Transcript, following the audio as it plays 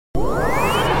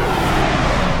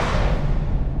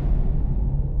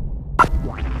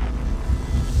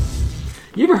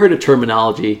You ever heard of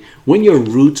terminology? When your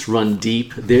roots run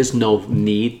deep, there's no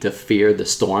need to fear the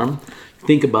storm.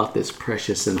 Think about this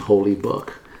precious and holy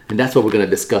book. And that's what we're going to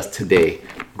discuss today.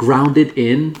 Grounded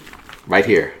in, right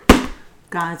here,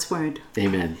 God's Word.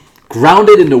 Amen.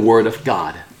 Grounded in the Word of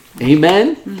God.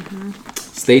 Amen. Mm-hmm.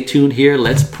 Stay tuned here.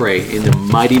 Let's pray in the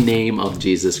mighty name of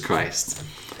Jesus Christ.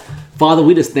 Father,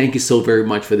 we just thank you so very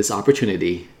much for this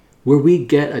opportunity where we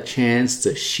get a chance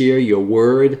to share your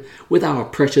word with our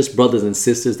precious brothers and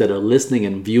sisters that are listening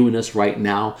and viewing us right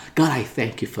now. God, I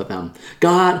thank you for them.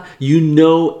 God, you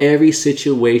know every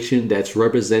situation that's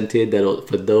represented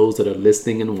for those that are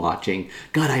listening and watching.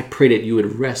 God, I pray that you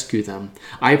would rescue them.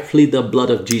 I plead the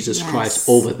blood of Jesus Christ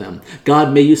over them.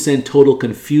 God, may you send total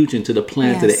confusion to the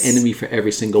plans of the enemy for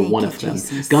every single one of them.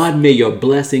 Jesus. God, may your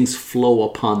blessings flow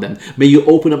upon them. May you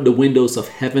open up the windows of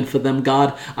heaven for them,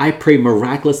 God. I pray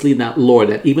miraculously that, Lord,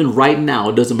 that even right now,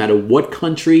 it doesn't matter what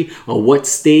country or what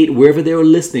state, wherever they're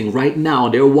listening right now,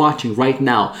 they're watching right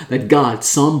now, that God,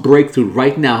 some breakthrough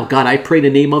right now. God, I pray in the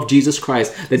name of Jesus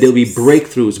Christ that there'll be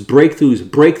breakthroughs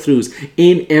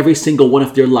in every single one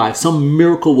of their lives. Some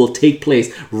miracle will take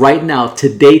place right now,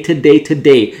 today,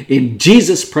 in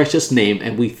Jesus' precious name.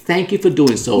 And we thank you for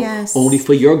doing so, only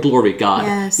for your glory, God,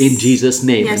 in Jesus'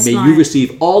 name. And may you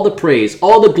receive all the praise,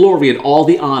 all the glory, and all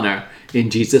the honor. In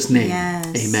Jesus' name.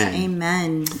 Yes. Amen.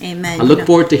 Amen. Amen. I look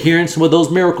forward to hearing some of those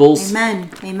miracles. Amen.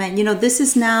 Amen. This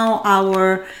is now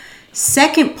our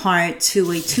second part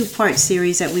to a two-part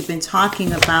series that we've been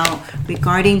talking about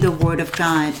regarding the Word of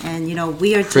God. And,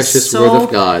 we are just so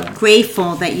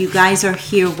grateful that you guys are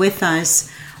here with us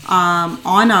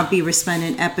on our Be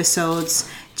Resplendent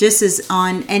episodes. Just as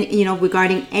on, and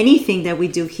regarding anything that we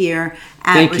do here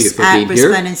at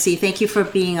Resplendency. Thank you for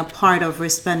being a part of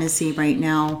Resplendency right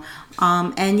now.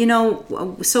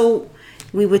 So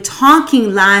we were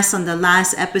talking on the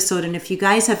last episode, and if you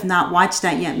guys have not watched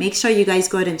that yet, make sure you guys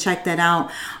go ahead and check that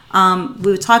out.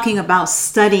 We were talking about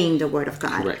studying the Word of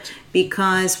God. Correct.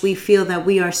 Because we feel that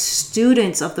we are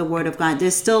students of the Word of God.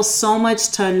 There's still so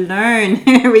much to learn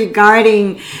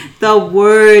regarding the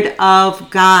Word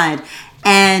of God.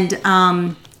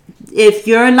 And if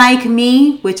you're like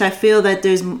me, which I feel that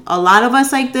there's a lot of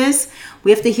us like this, we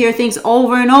have to hear things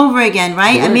over and over again,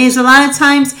 right? Correct. I mean, it's a lot of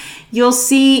times you'll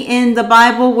see in the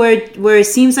Bible where it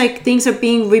seems like things are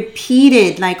being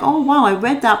repeated, like, oh wow, I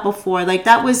read that before. Like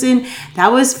that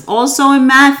was also in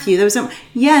Matthew.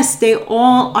 Yes, they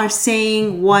all are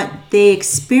saying what they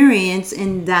experienced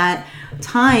in that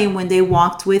time when they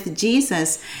walked with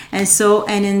Jesus. And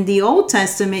in the Old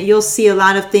Testament, you'll see a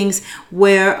lot of things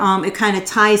where it kind of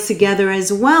ties together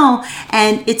as well.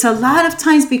 And it's a lot of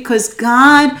times because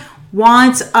God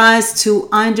wants us to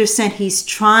understand. He's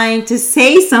trying to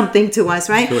say something to us,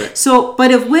 right? Correct. So,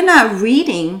 but if we're not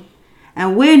reading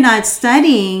and we're not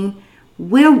studying,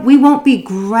 we won't be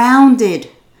grounded.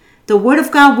 The Word of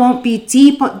God won't be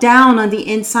deep down on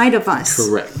the inside of us.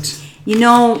 Correct.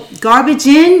 Garbage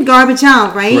in, garbage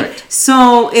out, right? Correct.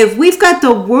 So if we've got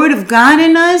the Word of God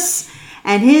in us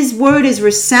and His Word is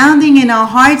resounding in our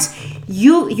hearts,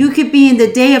 you could be in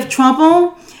the day of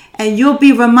trouble and you'll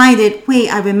be reminded, wait,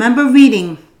 I remember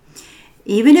reading.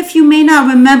 Even if you may not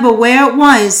remember where it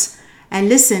was, and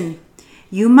listen,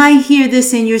 you might hear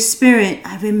this in your spirit.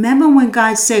 I remember when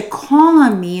God said, call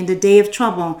on me in the day of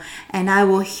trouble, and I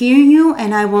will hear you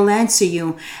and I will answer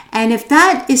you. And if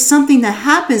that is something that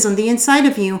happens on the inside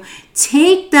of you,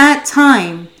 take that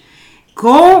time.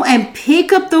 Go and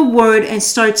pick up the Word and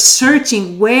start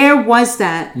searching. Where was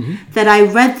that I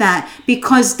read that?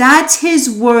 Because that's His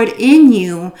Word in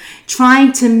you,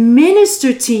 trying to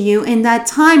minister to you in that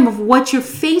time of what you're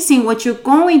facing, what you're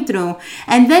going through.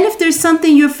 And then if there's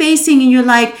something you're facing and you're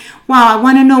like, wow, I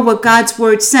want to know what God's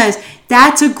Word says,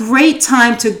 that's a great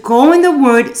time to go in the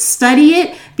Word, study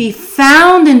it, be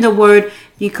found in the Word,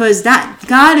 because that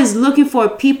God is looking for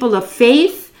people of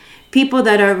faith, people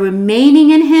that are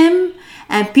remaining in Him,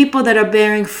 and people that are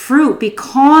bearing fruit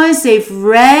because they've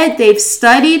read, they've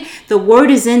studied, the Word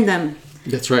is in them.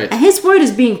 That's right. And His Word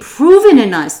is being proven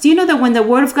in us. Do you know that when the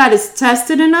Word of God is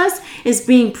tested in us, it's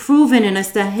being proven in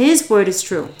us that His Word is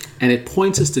true? And it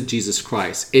points us to Jesus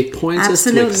Christ. It points us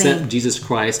to accept Jesus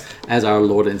Christ as our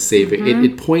Lord and Savior.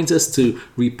 It points us to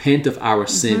repent of our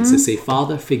sins, to say,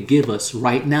 Father, forgive us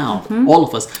right now. All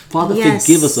of us. Father,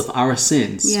 forgive us of our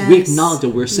sins. We acknowledge that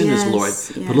we're sinners, Lord.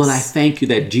 But Lord, I thank you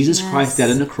that Jesus Christ died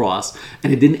on the cross,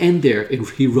 and it didn't end there.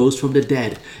 He rose from the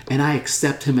dead. And I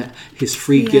accept Him, His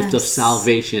free gift of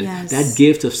salvation. That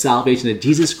gift of salvation, that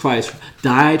Jesus Christ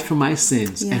died for my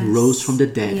sins and rose from the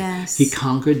dead. He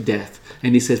conquered death.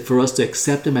 And he said for us to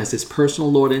accept him as his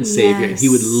personal Lord and Savior. And he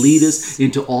would lead us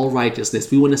into all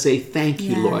righteousness. We want to say thank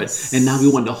you, Lord. And now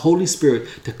we want the Holy Spirit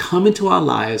to come into our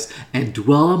lives and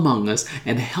dwell among us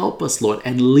and help us, Lord,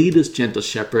 and lead us, gentle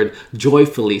shepherd,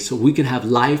 joyfully so we can have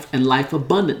life and life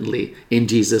abundantly in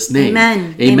Jesus' name.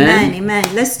 Amen. Amen.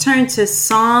 Amen. Let's turn to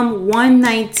Psalm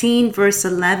 119, verse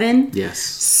 11. Yes.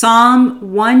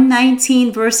 Psalm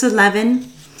 119, verse 11.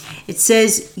 It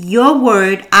says, your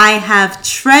word I have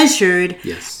treasured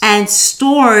and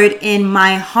stored in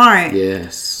my heart.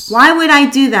 Yes. Why would I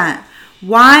do that?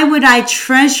 Why would I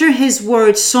treasure his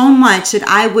word so much that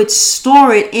I would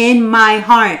store it in my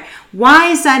heart? Why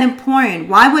is that important?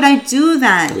 Why would I do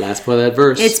that? The last part of that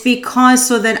verse. It's because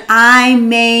so that I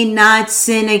may not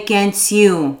sin against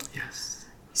you. Yes.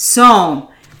 So,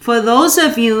 for those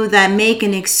of you that make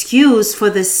an excuse for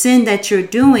the sin that you're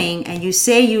doing and you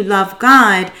say you love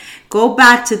God, go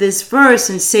back to this verse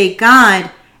and say,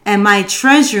 God, am I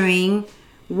treasuring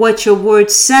what your word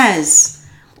says?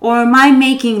 Or am I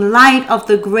making light of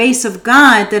the grace of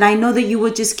God that I know that you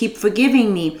will just keep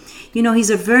forgiving me? You know, he's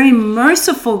a very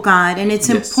merciful God, and it's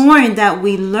important that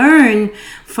we learn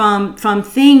from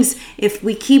things. If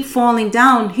we keep falling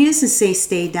down, he doesn't say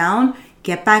stay down,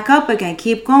 get back up again,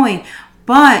 keep going.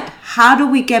 But how do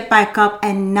we get back up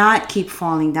and not keep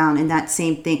falling down in that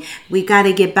same thing? We got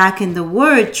to get back in the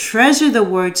word, treasure the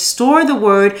word, store the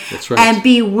word, and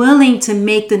be willing to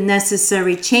make the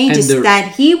necessary changes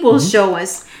that he will show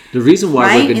us. The reason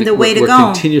why we're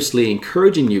go. continuously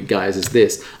encouraging you guys is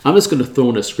this. I'm just going to throw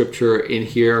in a scripture in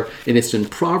here, and it's in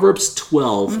Proverbs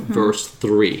 12, verse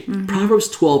 3. Proverbs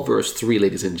 12, verse 3,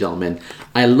 ladies and gentlemen.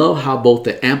 I love how both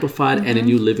the Amplified and the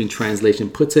New Living Translation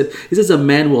puts it. It says, a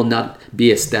man will not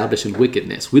be established in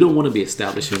wickedness. We don't want to be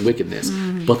established in wickedness.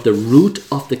 But the root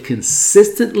of the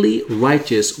consistently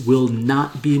righteous will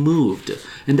not be moved.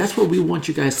 And that's what we want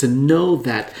you guys to know,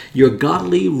 that your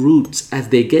godly roots, as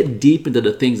they get deep into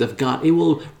the things of God, it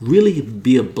will really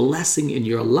be a blessing in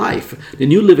your life. The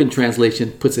New Living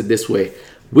Translation puts it this way: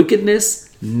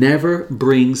 wickedness never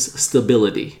brings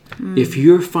stability. If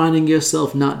you're finding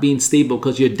yourself not being stable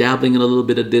because you're dabbling in a little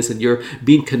bit of this and you're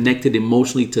being connected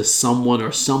emotionally to someone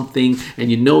or something,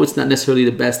 and you know it's not necessarily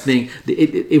the best thing,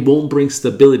 it won't bring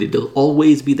stability. There'll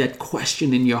always be that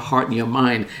question in your heart and your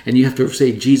mind, and you have to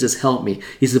say, Jesus, help me.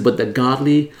 He said, but the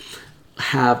godly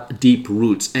have deep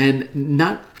roots. And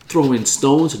not throwing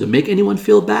stones or to make anyone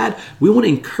feel bad. We want to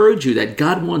encourage you that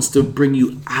God wants to bring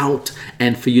you out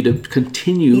and for you to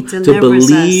continue to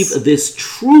believe this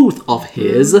truth of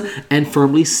his and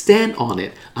firmly stand on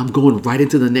it. I'm going right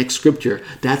into the next scripture.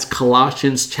 That's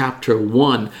Colossians chapter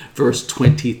 1, verse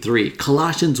 23.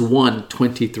 Colossians 1,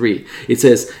 23. It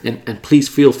says, and please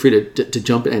feel free to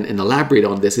jump in and elaborate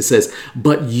on this. It says,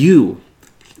 but you,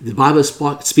 the Bible is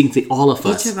speaking to all of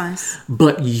us. Each of us.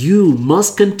 But you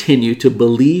must continue to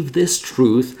believe this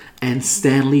truth and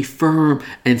stand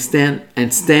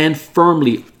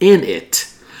firmly in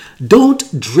it.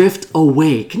 Don't drift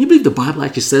away. Can you believe the Bible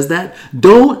actually says that?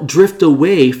 Don't drift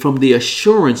away from the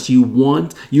assurance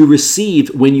you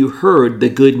received when you heard the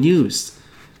good news.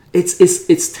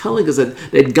 It's telling us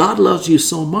that God loves you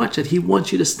so much that he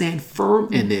wants you to stand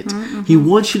firm in it. He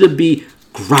wants you to be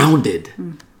grounded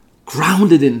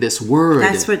in this word.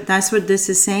 That's what this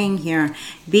is saying here.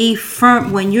 Be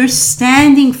firm. When you're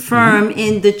standing firm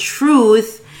in the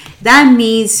truth, that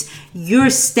means you're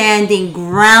standing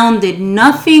grounded.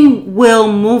 Nothing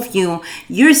will move you.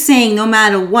 You're saying, no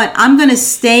matter what, I'm going to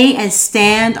stay and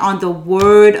stand on the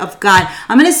word of God.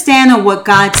 I'm going to stand on what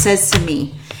God says to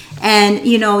me. And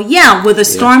will the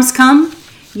storms come?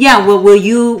 Yeah. Will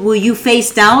you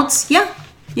face doubts?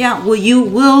 Yeah. Will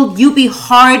you be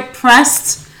hard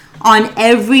pressed on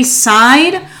every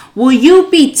side? Will you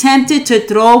be tempted to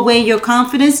throw away your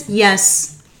confidence?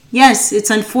 Yes, it's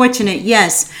unfortunate,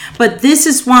 yes. But this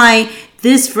is why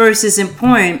this verse is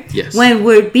important. Yes. When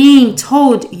we're being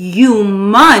told you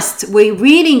must, we're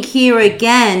reading here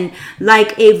again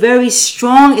like a very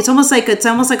strong, it's almost like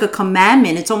a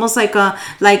commandment. It's almost like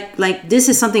this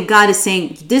is something God is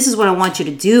saying, this is what I want you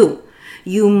to do.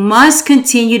 You must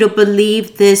continue to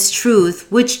believe this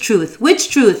truth. Which truth?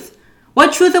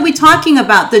 What truth are we talking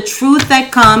about? The truth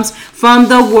that comes from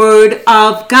the Word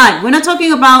of God. We're not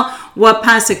talking about what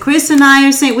Pastor Chris and I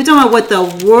are saying. We're talking about what the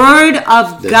Word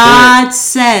of God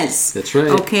says. That's right.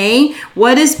 Okay?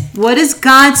 What is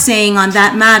God saying on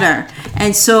that matter?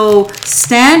 And so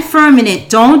stand firm in it.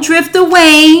 Don't drift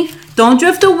away.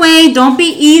 Don't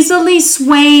be easily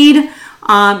swayed, in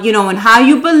how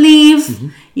you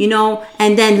believe,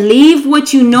 and then leave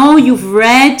what you've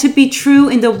read to be true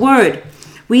in the Word.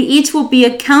 We each will be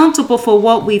accountable for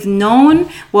what we've known,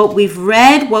 what we've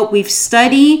read, what we've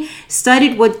studied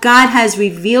what God has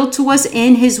revealed to us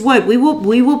in His Word. We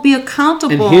will be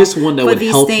accountable. And here's one that would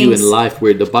help things. you in life,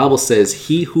 where the Bible says,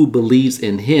 "He who believes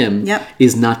in Him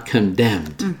is not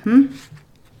condemned." Mm-hmm.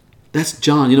 That's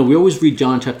John. We always read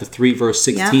John chapter 3, verse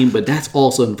 16, but that's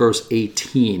also in verse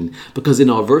 18. Because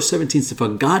verse 17 says, "For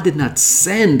God did not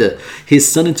send His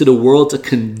Son into the world to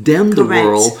condemn the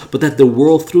world, but that the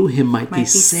world through Him might be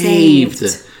saved."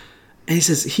 And He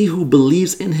says, "He who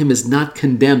believes in Him is not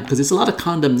condemned," because there's a lot of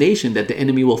condemnation that the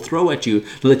enemy will throw at you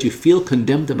to let you feel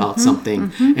condemned about something.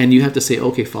 And you have to say,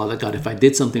 "Okay, Father God, if I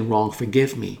did something wrong,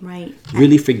 forgive me." Right.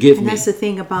 Really forgive me. And that's the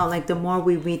thing about, like, the more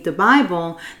we read the Bible,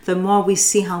 the more we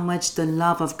see how much the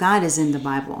love of God is in the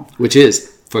Bible. Which is,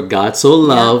 "For God so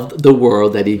loved the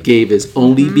world that He gave His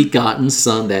only begotten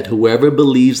Son, that whoever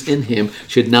believes in Him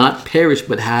should not perish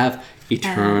but have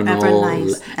eternal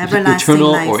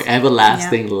or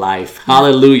everlasting life."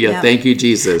 Hallelujah. Thank you,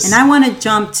 Jesus. And I want to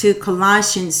jump to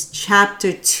Colossians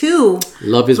chapter 2,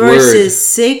 love His verses word.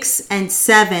 6 and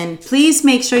 7. Please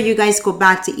make sure you guys go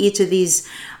back to each of these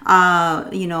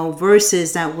verses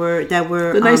that were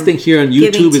the nice thing here on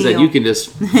YouTube is that you can just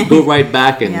go right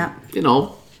back and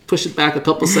push it back a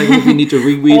couple seconds if you need to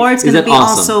reread. Or it's going to be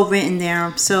also written there.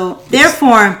 So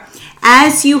therefore,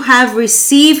 as you have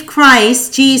received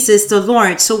Christ Jesus the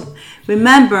Lord. So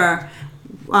remember,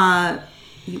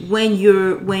 when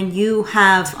you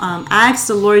have asked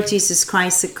the Lord Jesus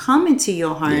Christ to come into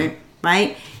your heart, right?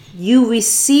 You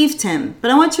received Him. But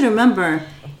I want you to remember,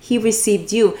 He received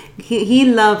you. He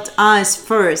loved us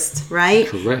first, right?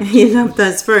 Correct. He loved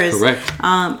us first. Correct.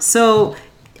 So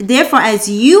therefore, as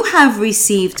you have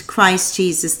received Christ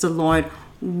Jesus the Lord,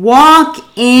 walk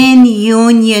in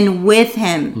union with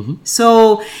Him. So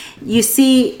you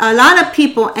see, a lot of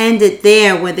people end it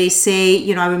there where they say,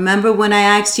 I remember when I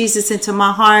asked Jesus into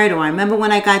my heart, or I remember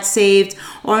when I got saved,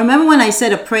 or I remember when I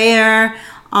said a prayer,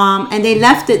 and they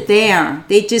left it there.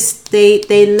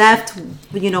 They left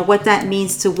what that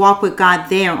means to walk with God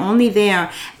there, only there.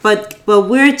 But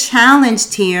we're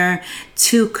challenged here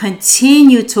to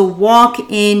continue to walk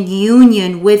in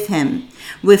union with Him,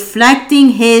 reflecting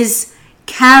His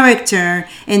character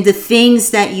in the things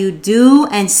that you do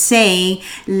and say,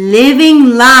 living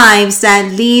lives that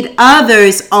lead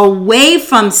others away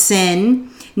from sin.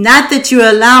 Not that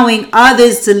you're allowing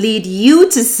others to lead you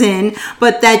to sin,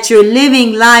 but that you're living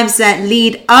lives that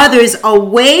lead others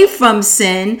away from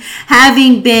sin,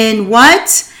 having been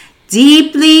what?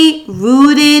 Deeply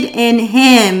rooted in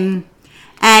Him,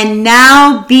 and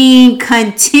now being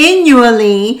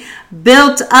continually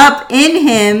built up in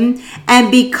Him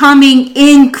and becoming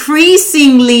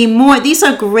increasingly more, these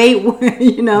are great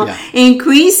words,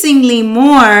 increasingly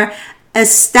more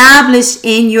established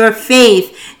in your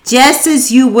faith, just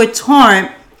as you were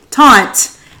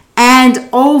taught, and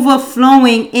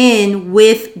overflowing in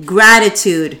with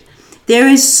gratitude. There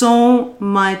is so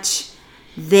much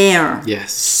there.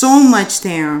 Yes. So much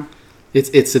there.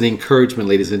 It's an encouragement,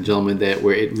 ladies and gentlemen, that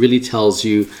where it really tells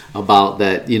you about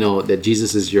that, that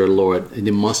Jesus is your Lord, and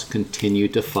you must continue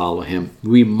to follow Him.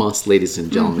 We must, ladies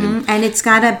and gentlemen. And it's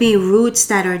got to be roots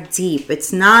that are deep.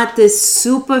 It's not this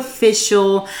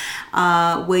superficial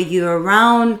where you're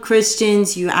around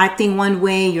Christians, you're acting one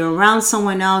way, you're around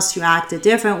someone else, you act a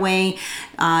different way,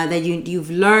 that you've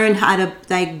learned how to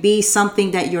be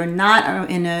something that you're not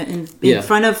in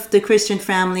front of the Christian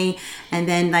family, and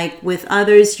then with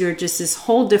others you're just this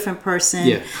whole different person.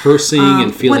 Yeah, cursing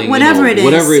and feeling whatever it is,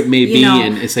 whatever it may be,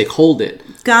 and it's hold it.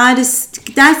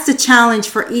 That's the challenge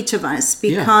for each of us,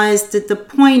 because the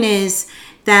point is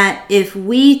that if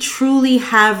we truly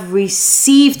have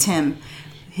received Him,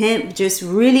 just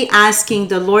really asking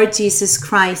the Lord Jesus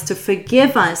Christ to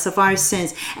forgive us of our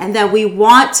sins, and that we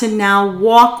want to now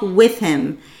walk with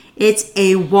Him. It's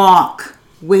a walk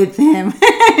with Him,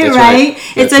 right?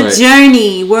 It's a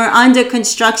journey. We're under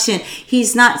construction.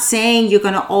 He's not saying you're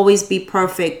going to always be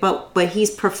perfect, but He's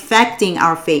perfecting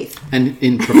our faith. And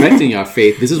in perfecting our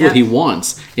faith, this is what He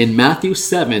wants. In Matthew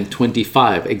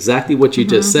 7:25, exactly what you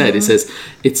just said. It says,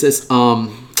 it's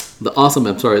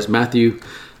Matthew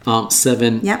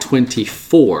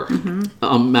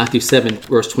 7:24. Matthew 7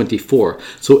 verse 24.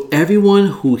 So everyone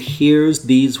who hears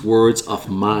these words of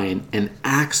mine and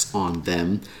acts on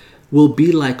them will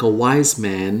be like a wise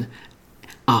man,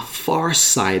 a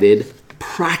far-sighted,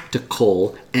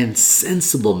 practical, and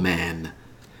sensible man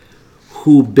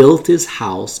who built his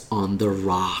house on the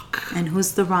rock. And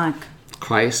who's the rock?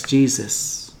 Christ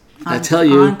Jesus. I tell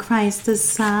you, on Christ the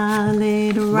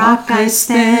solid rock I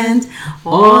stand,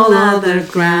 all other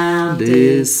ground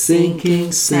is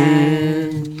sinking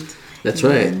sand. That's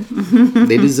right.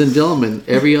 Ladies and gentlemen,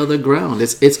 every other ground.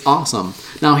 It's awesome.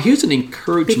 Now, here's an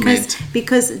encouragement.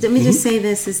 Because let me just say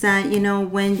this, is that,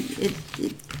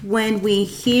 when we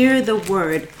hear the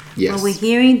word, Yes. when we're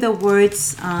hearing the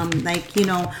words,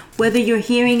 whether you're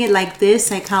hearing it like this,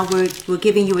 like how we're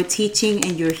giving you a teaching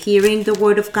and you're hearing the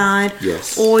word of God,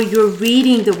 Yes. or you're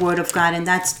reading the word of God, and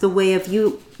that's the way of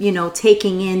you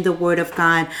taking in the word of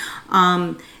God.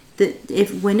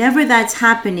 Whenever that's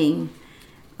happening,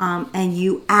 and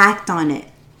you act on it,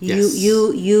 Yes.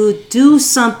 you do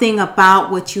something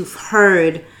about what you've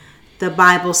heard the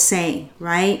Bible say,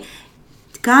 right?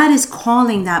 God is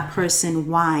calling that person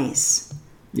wise.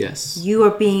 Yes. You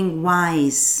are being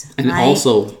wise, And right?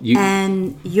 also,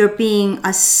 and you're being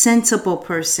a sensible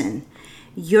person.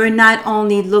 You're not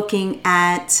only looking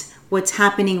at what's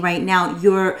happening right now.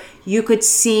 You could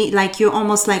see, like, you're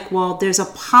almost like, well, there's a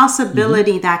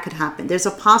possibility that could happen.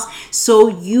 So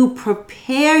you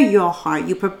prepare your heart,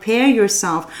 you prepare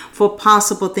yourself for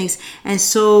possible things, and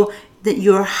so that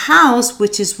your house,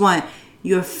 which is what?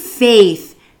 Your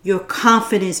faith, your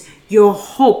confidence, your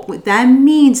hope. That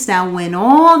means that when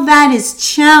all that is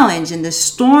challenged and the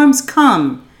storms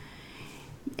come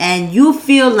and you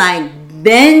feel like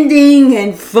bending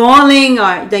and falling,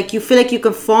 or like you feel like you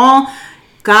can fall,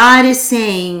 God is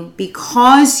saying,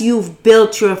 because you've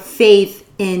built your faith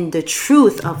in the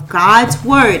truth of God's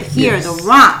word here, Yes. the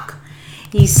rock,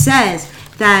 he says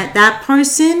that that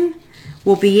person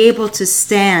will be able to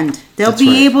stand. They'll That's be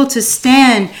right. able to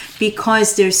stand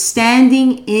because they're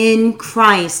standing in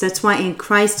Christ. That's why in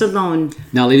Christ alone.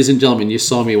 Now, ladies and gentlemen, you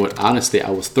saw me when, honestly,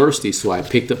 I was thirsty, so I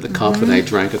picked up the cup and I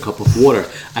drank a cup of water.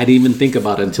 I didn't even think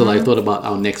about it until I thought about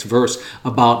our next verse,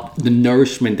 about the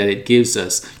nourishment that it gives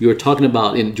us. You were talking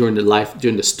about during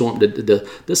the storm,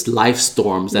 this life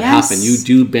storms that Yes. happen. You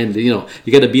do bend. You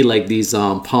got to be like these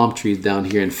palm trees down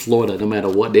here in Florida. No matter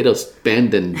what, they just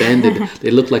bend and bend, and they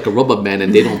look like a rubber band,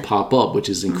 and they don't pop up, which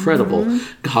is incredible.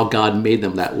 How God made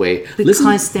them that way.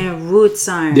 Because their roots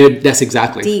are That's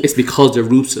exactly. deep. It's because their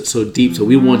roots are so deep. So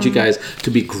we want you guys to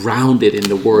be grounded in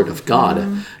the word of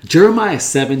God. Jeremiah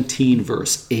 17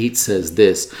 verse 8 says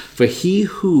this: For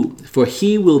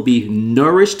he will be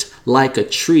nourished like a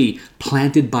tree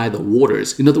planted by the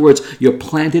waters. In other words, you're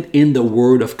planted in the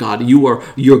word of God.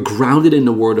 You're grounded in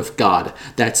the word of God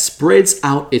that spreads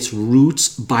out its roots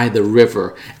by the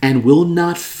river and will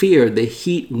not fear the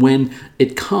heat when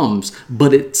it comes,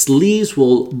 but its leaves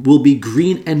will be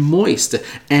green and moist,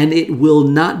 and it will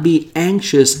not be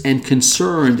anxious and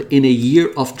concerned in a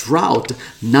year of drought,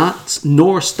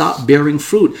 nor stop bearing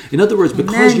fruit. In other words,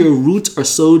 because your roots are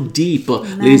so deep,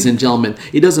 ladies and gentlemen,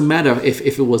 it doesn't matter if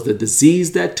it was the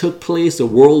disease that took place or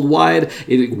worldwide,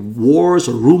 wars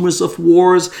or rumors of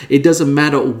wars. It doesn't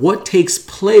matter what takes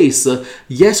place.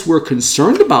 Yes, we're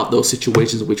concerned about those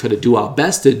situations, and we try to do our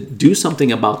best to do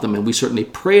something about them, and we certainly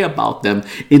pray about them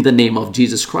in the name of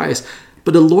Jesus Christ.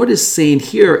 But the Lord is saying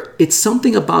here, it's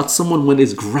something about someone when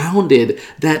it's grounded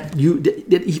that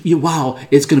wow,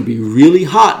 it's going to be really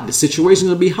hot. The situation's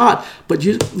going to be hot. But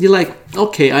you're like,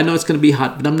 okay, I know it's going to be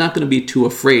hot, but I'm not going to be too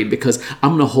afraid because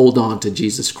I'm going to hold on to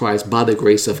Jesus Christ by the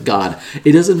grace of God.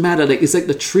 It doesn't matter. It's like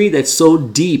the tree that's so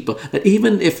deep that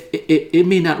even if it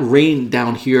may not rain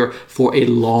down here for a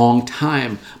long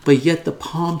time, but yet the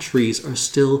palm trees are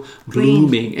still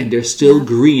blooming and they're still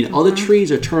green. All the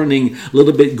trees are turning a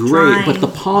little bit gray, but the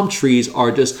palm trees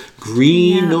are just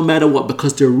green no matter what,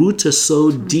 because their roots are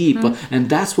so deep. And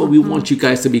that's what we want you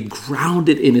guys to be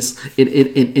grounded in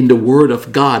the word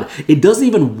of God. It doesn't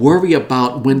even worry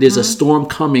about when there's a storm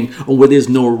coming or when there's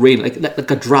no rain,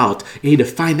 like a drought. Hey, the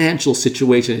financial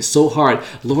situation is so hard.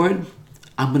 Lord,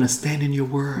 I'm going to stand in your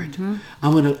word.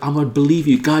 I'm going to believe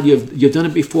you. God, you've done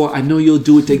it before. I know you'll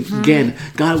do it again.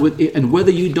 God, and whether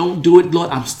you don't do it,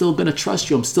 Lord, I'm still going to trust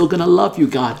you. I'm still going to love you,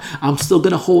 God. I'm still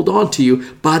going to hold on to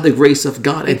you by the grace of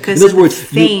God. And because in other of words,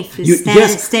 faith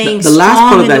staying the last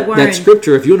part of strong in the that word.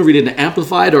 scripture, if you want to read it in the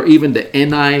Amplified or even the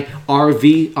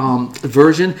NIRV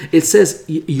version, it says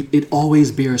it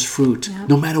always bears fruit.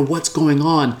 No matter what's going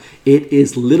on, it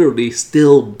is literally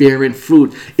still bearing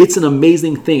fruit. It's an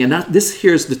amazing thing. And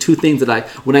here's the two things that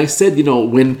when I said,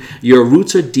 when your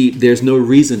roots are deep, there's no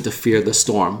reason to fear the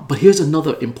storm. But here's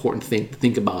another important thing to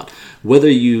think about. Whatever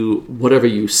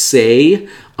you say,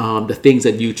 the things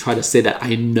that you try to say that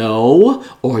I know,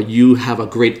 or you have a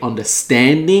great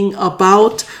understanding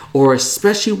about, or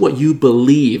especially what you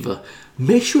believe,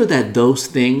 make sure that those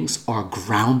things are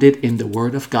grounded in the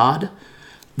Word of God.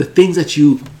 The things that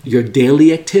your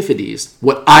daily activities,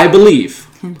 what I believe,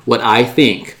 what I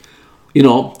think,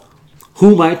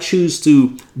 whom I choose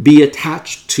to be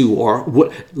attached to, or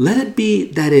what, let it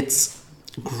be that it's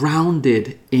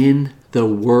grounded in the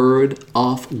Word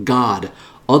of God.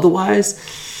 Otherwise,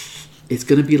 it's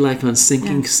going to be like on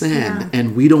sinking sand,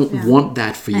 and we don't want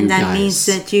that for you guys. And that means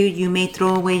that you may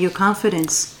throw away your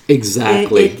confidence.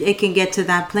 Exactly. It can get to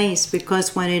that place,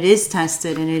 because when it is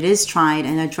tested and it is tried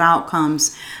and a drought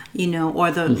comes,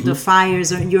 or the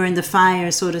fires, or you're in the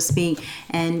fire, so to speak,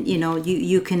 and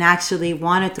you can actually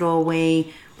want to throw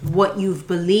away what you've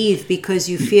believed, because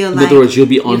you feel like, in other words, you'll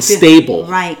be unstable,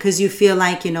 right? Because you feel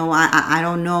like, I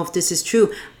don't know if this is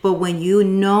true. But when you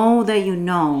know that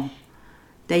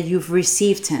you've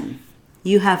received him,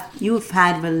 you've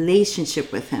had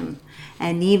relationship with him,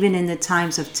 and even in the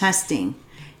times of testing,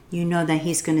 you know that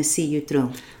he's going to see you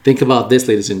through. Think about this,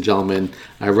 ladies and gentlemen.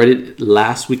 I read it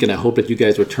last week, and I hope that you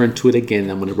guys return to it again.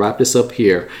 I'm going to wrap this up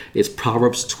here. It's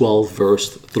Proverbs 12,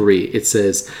 verse 3. It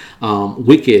says,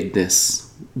 wickedness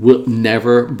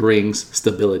never brings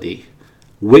stability.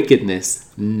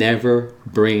 Wickedness never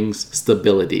brings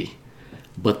stability,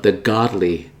 but the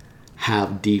godly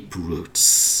have deep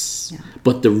roots. Yeah.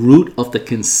 But the root of the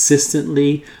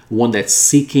consistently one that's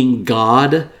seeking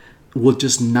God will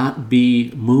just not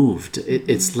be moved.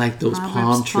 It's like those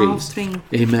palm trees.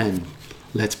 Amen.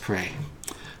 Let's pray.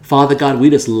 Father God, we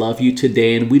just love you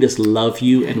today, and we just love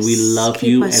you, and we love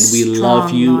you, and we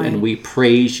love you, and we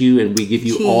praise you, and we give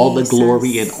you all the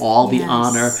glory and all the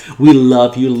honor. We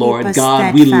love you, Lord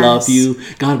God. We love you.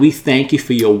 God, we thank you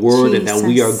for your word, and that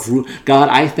we are God,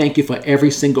 I thank you for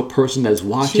every single person that's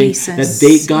watching, that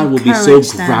they, God, will be so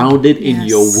grounded in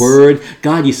your word.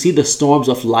 God, you see the storms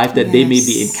of life that they may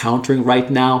be encountering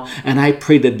right now, and I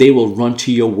pray that they will run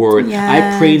to your word.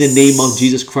 I pray in the name of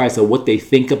Jesus Christ that what they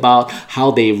think about,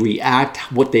 how they react,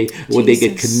 what they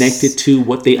get connected to,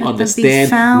 what they understand,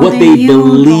 what they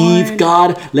believe, Lord.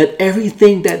 God, let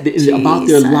everything that is about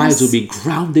their lives will be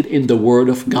grounded in the Word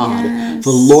of God.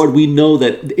 For Lord, we know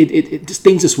that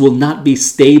things just will not be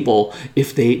stable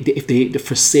if they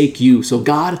forsake you. So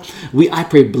God, I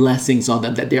pray blessings on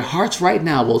them, that their hearts right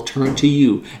now will turn to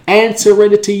you and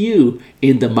surrender to you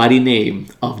in the mighty name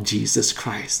of Jesus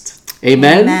Christ.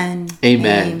 Amen. Amen.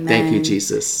 Amen. Thank you,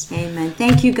 Jesus. Amen.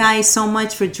 Thank you guys so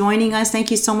much for joining us. Thank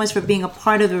you so much for being a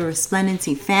part of the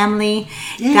Resplendency family.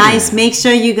 Guys, make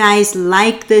sure you guys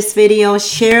like this video,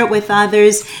 share it with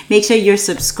others. Make sure you're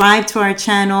subscribed to our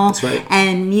channel. That's right.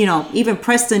 And, even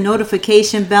press the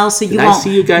notification bell so you won't I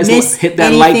see you guys miss hit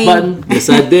that anything. Like button. Yes,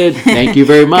 I did. Thank you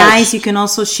very much. Guys, you can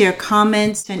also share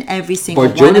comments and every single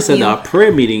one of you. Or join us at our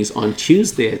prayer meetings on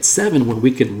Tuesday at 7, when we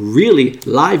can really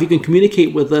live. You can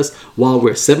communicate with us while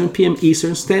we're 7 p.m.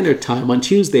 Eastern Standard Time on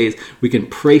Tuesdays. We can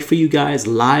pray for you guys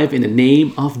live in the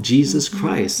name of Jesus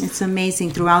Christ. It's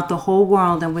amazing, throughout the whole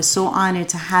world, and we're so honored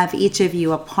to have each of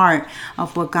you a part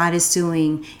of what God is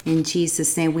doing in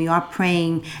Jesus' name. We are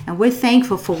praying, and we're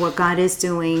thankful for what God is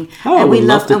doing. I would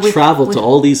love to travel to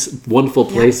all these wonderful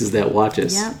places that watch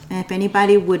us. Yeah. And if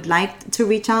anybody would like to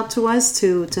reach out to us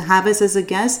to have us as a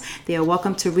guest, they are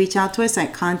welcome to reach out to us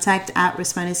at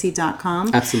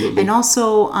contact@resplendency.com. Absolutely. And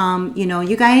also,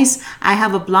 you guys, I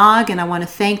have a blog, and I want to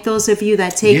thank those of you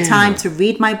that take time to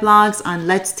read my blogs on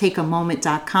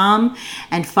letstakeamoment.com,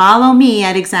 and follow me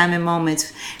at Examine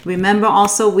Moments. Remember,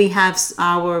 also, we have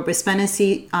our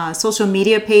Resplendency social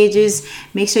media pages.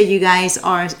 Make sure you guys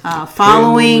are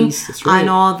following on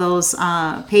all those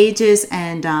pages,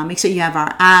 and make sure you have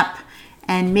our app.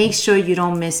 And make sure you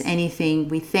don't miss anything.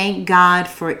 We thank God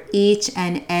for each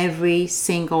and every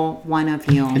single one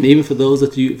of you. And even for those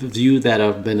of you that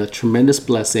have been a tremendous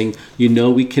blessing,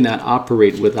 we cannot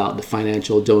operate without the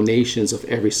financial donations of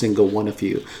every single one of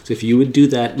you. So if you would do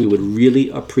that, we would really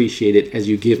appreciate it as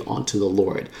you give unto the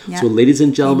Lord. Yep. So ladies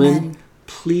and gentlemen,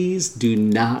 please do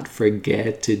not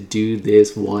forget to do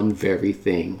this one very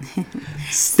thing.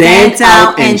 Stand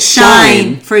out and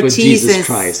shine for Jesus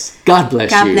Christ. God bless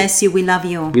you. God bless you. We love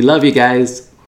you. We love you guys.